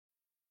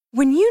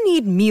When you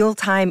need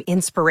mealtime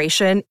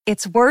inspiration,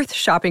 it's worth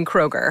shopping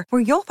Kroger,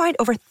 where you'll find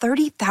over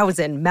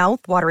 30,000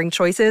 mouth-watering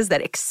choices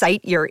that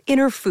excite your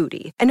inner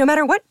foodie. And no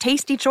matter what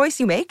tasty choice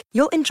you make,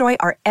 you'll enjoy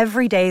our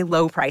everyday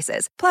low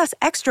prices, plus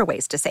extra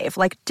ways to save,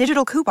 like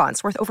digital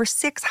coupons worth over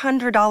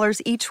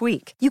 $600 each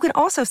week. You can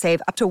also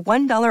save up to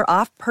 $1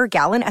 off per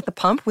gallon at the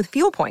pump with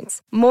fuel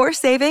points. More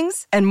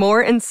savings and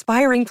more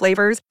inspiring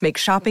flavors make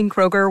shopping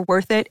Kroger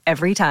worth it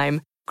every time.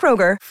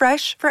 Kroger,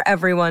 fresh for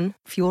everyone.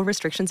 Fuel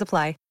restrictions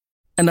apply.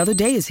 Another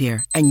day is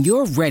here, and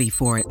you're ready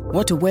for it.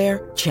 What to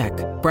wear? Check.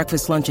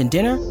 Breakfast, lunch, and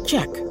dinner?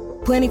 Check.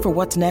 Planning for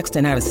what's next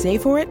and how to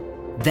save for it?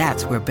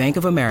 That's where Bank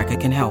of America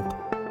can help.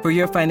 For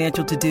your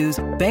financial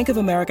to-dos, Bank of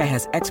America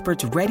has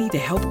experts ready to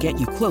help get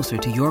you closer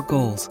to your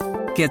goals.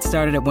 Get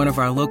started at one of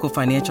our local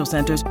financial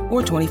centers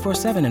or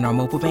 24/7 in our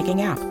mobile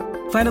banking app.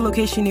 Find a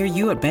location near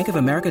you at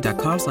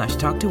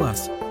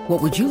bankofamerica.com/talktous.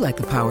 What would you like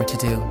the power to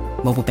do?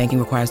 Mobile banking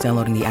requires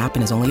downloading the app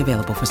and is only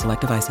available for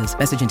select devices.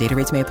 Message and data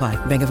rates may apply.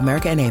 Bank of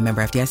America N.A.,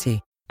 member FDIC.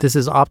 This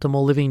is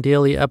Optimal Living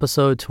Daily,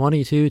 episode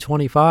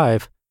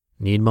 2225.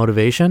 Need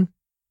motivation?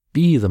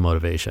 Be the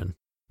motivation.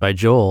 By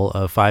Joel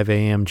of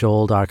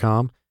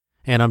 5amjoel.com.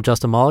 And I'm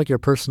Justin Malik, your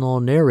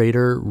personal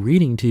narrator,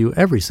 reading to you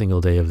every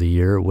single day of the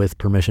year with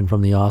permission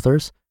from the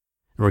authors.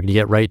 And we're going to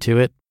get right to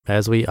it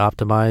as we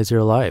optimize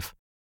your life.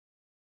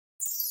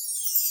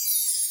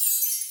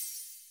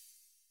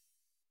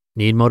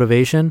 Need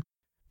motivation?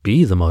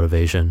 Be the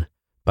motivation.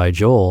 By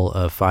Joel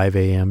of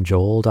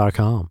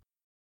 5amjoel.com.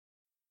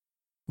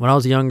 When I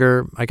was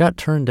younger, I got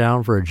turned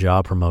down for a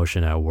job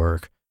promotion at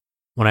work.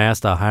 When I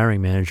asked the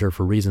hiring manager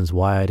for reasons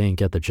why I didn't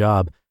get the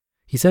job,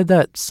 he said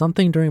that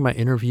something during my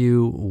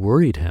interview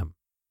worried him.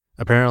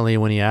 Apparently,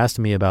 when he asked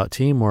me about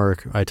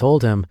teamwork, I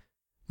told him,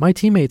 my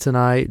teammates and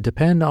I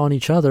depend on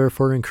each other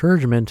for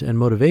encouragement and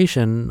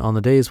motivation on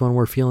the days when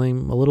we're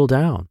feeling a little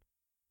down.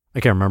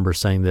 I can't remember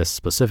saying this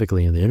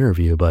specifically in the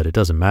interview, but it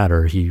doesn't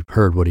matter. He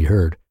heard what he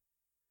heard.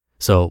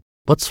 So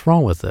what's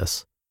wrong with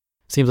this?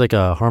 Seems like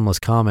a harmless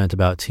comment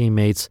about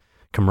teammates,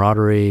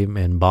 camaraderie,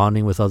 and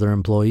bonding with other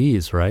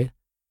employees, right?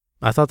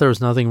 I thought there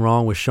was nothing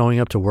wrong with showing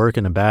up to work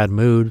in a bad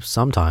mood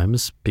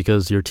sometimes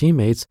because your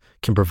teammates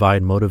can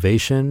provide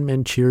motivation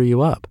and cheer you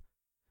up.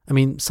 I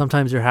mean,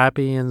 sometimes you're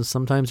happy and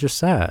sometimes you're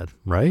sad,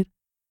 right?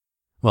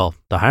 Well,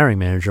 the hiring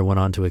manager went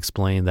on to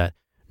explain that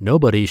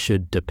nobody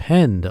should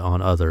depend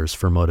on others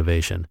for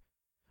motivation.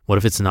 What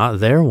if it's not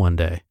there one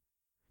day?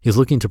 He's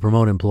looking to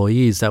promote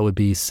employees that would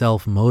be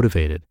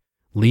self-motivated,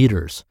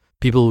 leaders,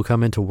 people who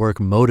come into work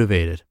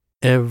motivated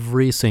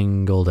every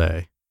single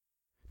day.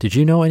 Did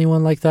you know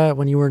anyone like that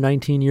when you were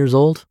 19 years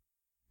old?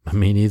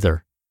 Me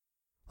neither.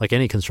 Like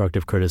any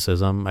constructive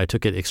criticism, I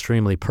took it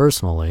extremely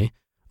personally,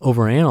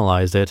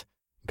 overanalyzed it,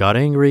 got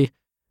angry,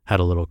 had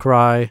a little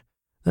cry,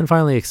 then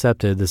finally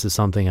accepted this is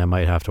something I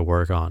might have to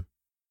work on.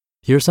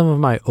 Here's some of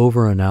my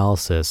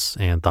overanalysis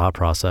and thought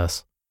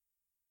process.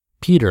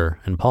 Peter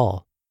and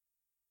Paul.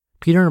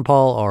 Peter and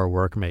Paul are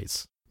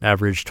workmates,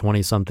 average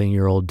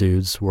 20-something-year-old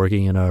dudes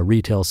working in a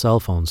retail cell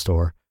phone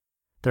store.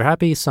 They're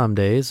happy some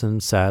days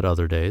and sad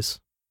other days.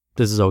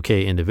 This is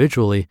okay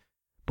individually,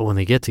 but when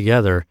they get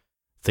together,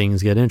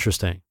 things get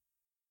interesting.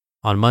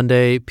 On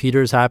Monday,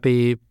 Peter's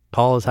happy,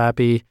 Paul is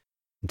happy,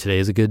 and today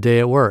is a good day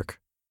at work.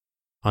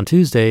 On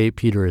Tuesday,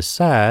 Peter is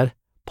sad,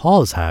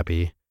 Paul is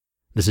happy.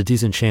 There's a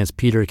decent chance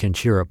Peter can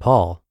cheer up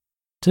Paul.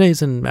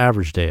 Today's an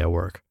average day at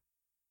work.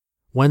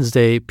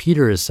 Wednesday,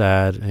 Peter is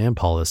sad and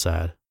Paul is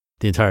sad.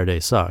 The entire day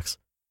sucks.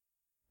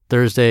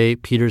 Thursday,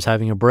 Peter's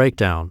having a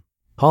breakdown.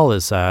 Paul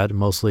is sad,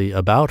 mostly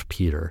about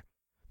Peter.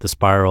 The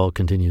spiral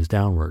continues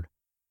downward.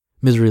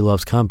 Misery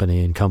loves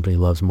company and company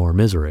loves more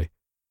misery.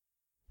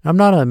 I'm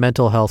not a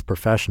mental health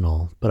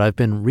professional, but I've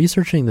been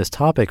researching this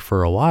topic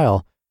for a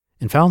while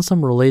and found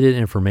some related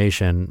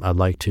information I'd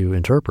like to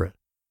interpret.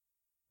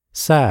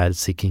 Sad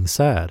seeking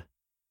sad.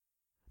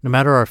 No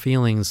matter our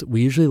feelings,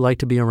 we usually like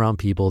to be around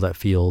people that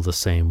feel the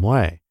same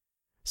way.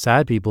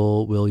 Sad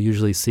people will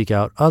usually seek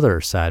out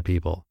other sad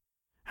people.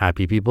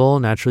 Happy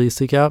people naturally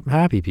seek out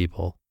happy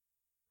people.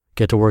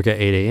 Get to work at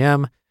 8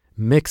 a.m.,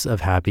 mix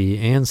of happy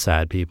and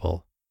sad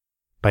people.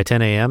 By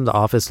 10 a.m., the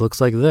office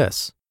looks like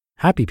this.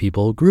 Happy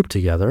people group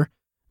together,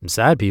 and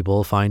sad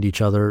people find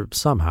each other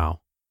somehow.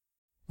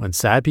 When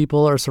sad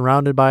people are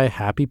surrounded by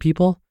happy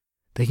people,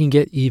 they can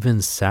get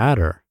even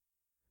sadder.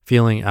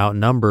 Feeling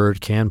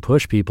outnumbered can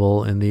push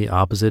people in the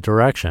opposite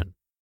direction.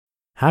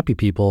 Happy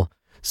people,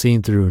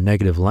 seen through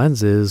negative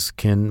lenses,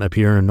 can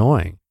appear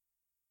annoying.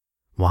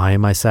 Why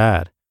am I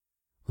sad?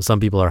 Well, some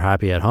people are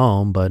happy at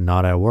home, but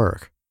not at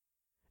work.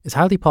 It's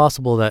highly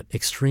possible that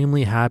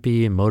extremely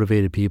happy and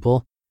motivated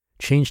people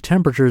change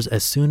temperatures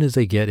as soon as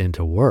they get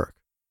into work.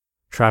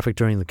 Traffic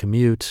during the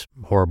commute,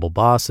 horrible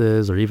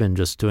bosses, or even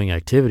just doing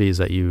activities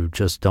that you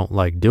just don't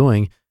like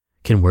doing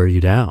can wear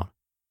you down.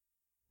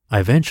 I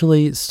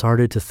eventually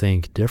started to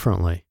think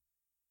differently.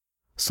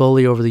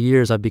 Slowly over the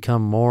years, I've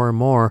become more and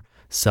more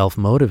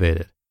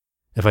self-motivated.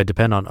 If I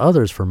depend on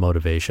others for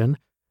motivation,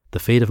 the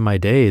fate of my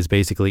day is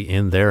basically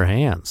in their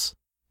hands.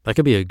 That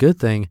could be a good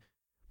thing,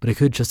 but it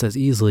could just as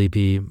easily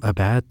be a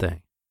bad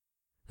thing.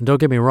 And don't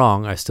get me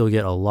wrong, I still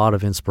get a lot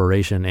of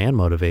inspiration and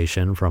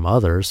motivation from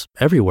others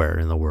everywhere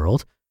in the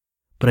world,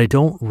 but I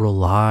don't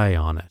rely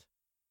on it.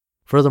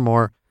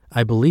 Furthermore,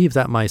 I believe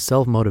that my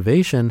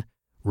self-motivation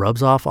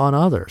rubs off on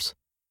others.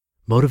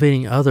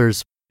 Motivating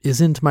others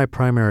isn't my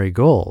primary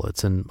goal.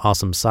 It's an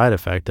awesome side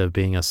effect of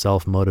being a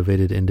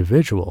self-motivated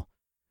individual.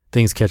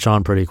 Things catch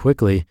on pretty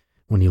quickly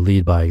when you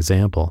lead by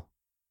example.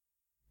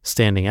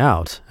 Standing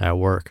out at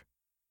work.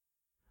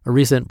 A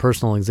recent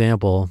personal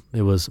example,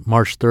 it was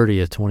March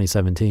 30th,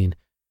 2017.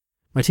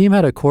 My team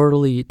had a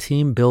quarterly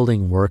team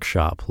building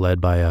workshop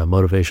led by a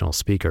motivational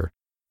speaker.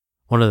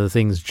 One of the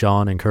things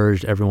John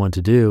encouraged everyone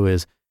to do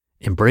is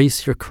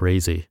embrace your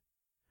crazy.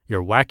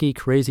 Your wacky,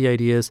 crazy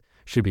ideas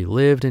should be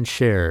lived and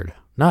shared,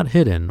 not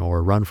hidden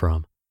or run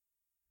from.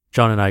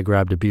 John and I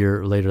grabbed a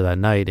beer later that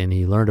night and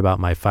he learned about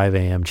my 5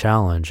 a.m.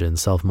 challenge and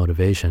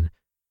self-motivation.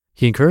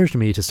 He encouraged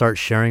me to start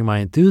sharing my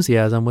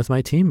enthusiasm with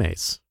my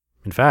teammates.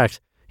 In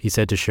fact, he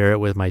said to share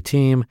it with my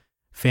team,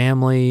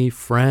 family,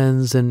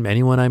 friends, and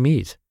anyone I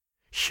meet.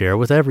 Share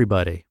with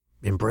everybody.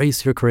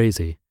 Embrace your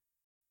crazy.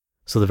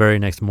 So the very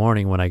next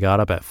morning when I got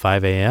up at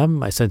 5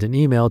 a.m., I sent an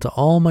email to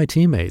all my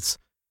teammates.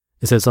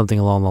 It said something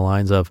along the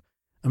lines of,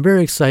 "I'm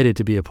very excited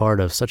to be a part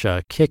of such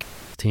a kick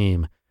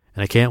team,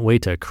 and I can't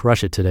wait to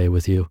crush it today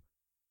with you."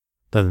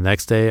 Then the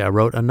next day, I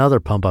wrote another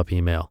pump-up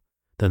email.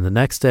 Then the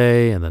next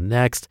day and the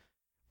next.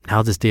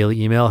 Now this daily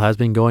email has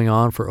been going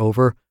on for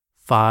over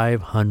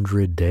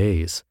 500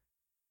 days.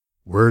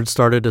 Word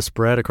started to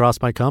spread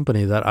across my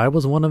company that I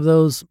was one of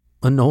those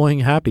annoying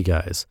happy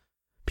guys.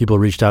 People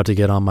reached out to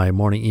get on my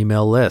morning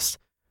email list.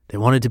 They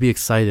wanted to be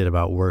excited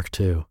about work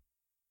too.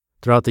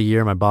 Throughout the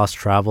year, my boss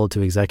traveled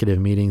to executive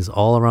meetings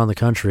all around the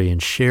country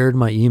and shared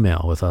my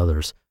email with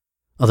others.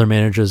 Other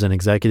managers and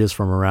executives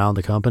from around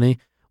the company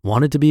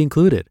wanted to be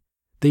included.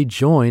 They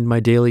joined my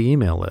daily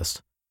email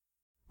list.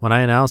 When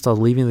I announced I was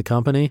leaving the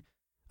company,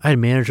 I had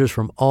managers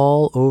from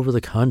all over the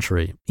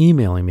country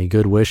emailing me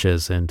good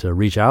wishes and to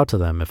reach out to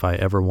them if I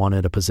ever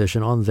wanted a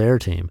position on their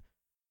team.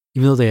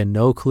 Even though they had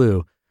no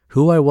clue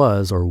who I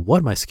was or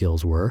what my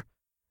skills were,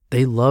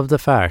 they loved the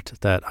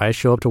fact that I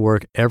show up to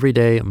work every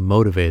day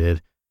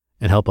motivated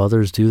and help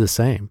others do the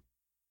same.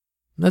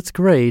 That's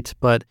great,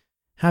 but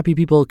happy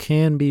people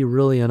can be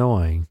really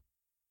annoying.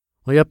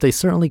 Well, yep, they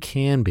certainly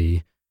can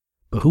be,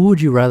 but who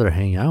would you rather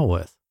hang out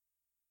with?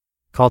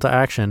 Call to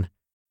action.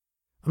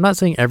 I'm not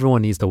saying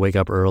everyone needs to wake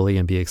up early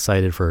and be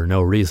excited for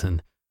no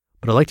reason,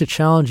 but I'd like to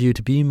challenge you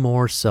to be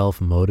more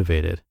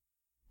self-motivated.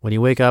 When you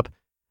wake up,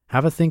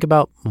 have a think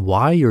about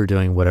why you're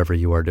doing whatever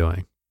you are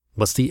doing.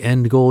 What's the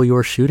end goal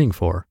you're shooting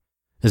for?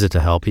 Is it to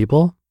help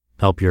people?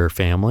 Help your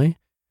family?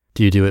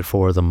 Do you do it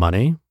for the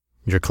money?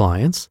 Your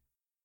clients?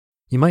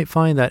 You might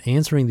find that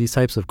answering these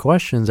types of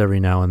questions every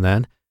now and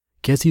then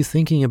gets you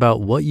thinking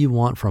about what you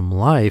want from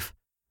life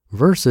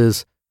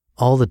versus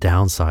all the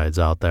downsides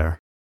out there.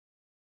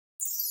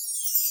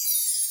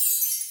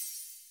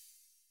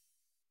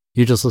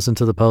 You just listened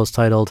to the post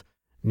titled,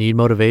 "Need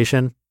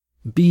Motivation?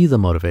 Be the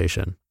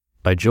Motivation"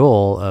 by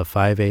Joel of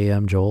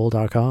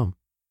 5amjoel.com.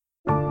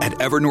 At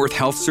Evernorth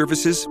Health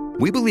Services,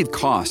 we believe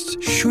costs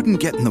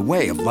shouldn't get in the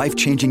way of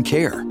life-changing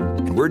care,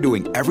 and we're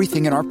doing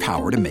everything in our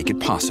power to make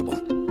it possible.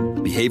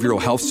 Behavioral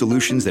health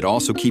solutions that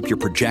also keep your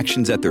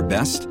projections at their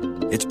best?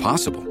 It's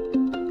possible.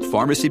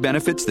 Pharmacy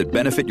benefits that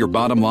benefit your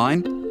bottom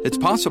line? It's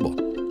possible.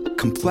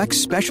 Complex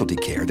specialty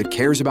care that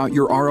cares about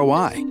your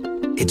ROI?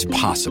 It's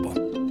possible.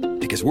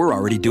 Because we're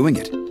already doing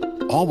it,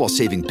 all while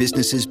saving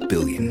businesses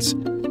billions.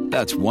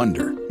 That's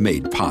Wonder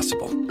made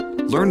possible.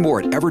 Learn more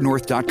at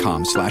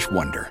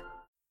evernorth.com/wonder.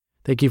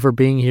 Thank you for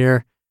being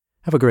here.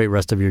 Have a great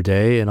rest of your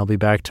day, and I'll be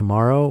back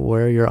tomorrow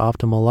where your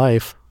optimal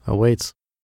life awaits.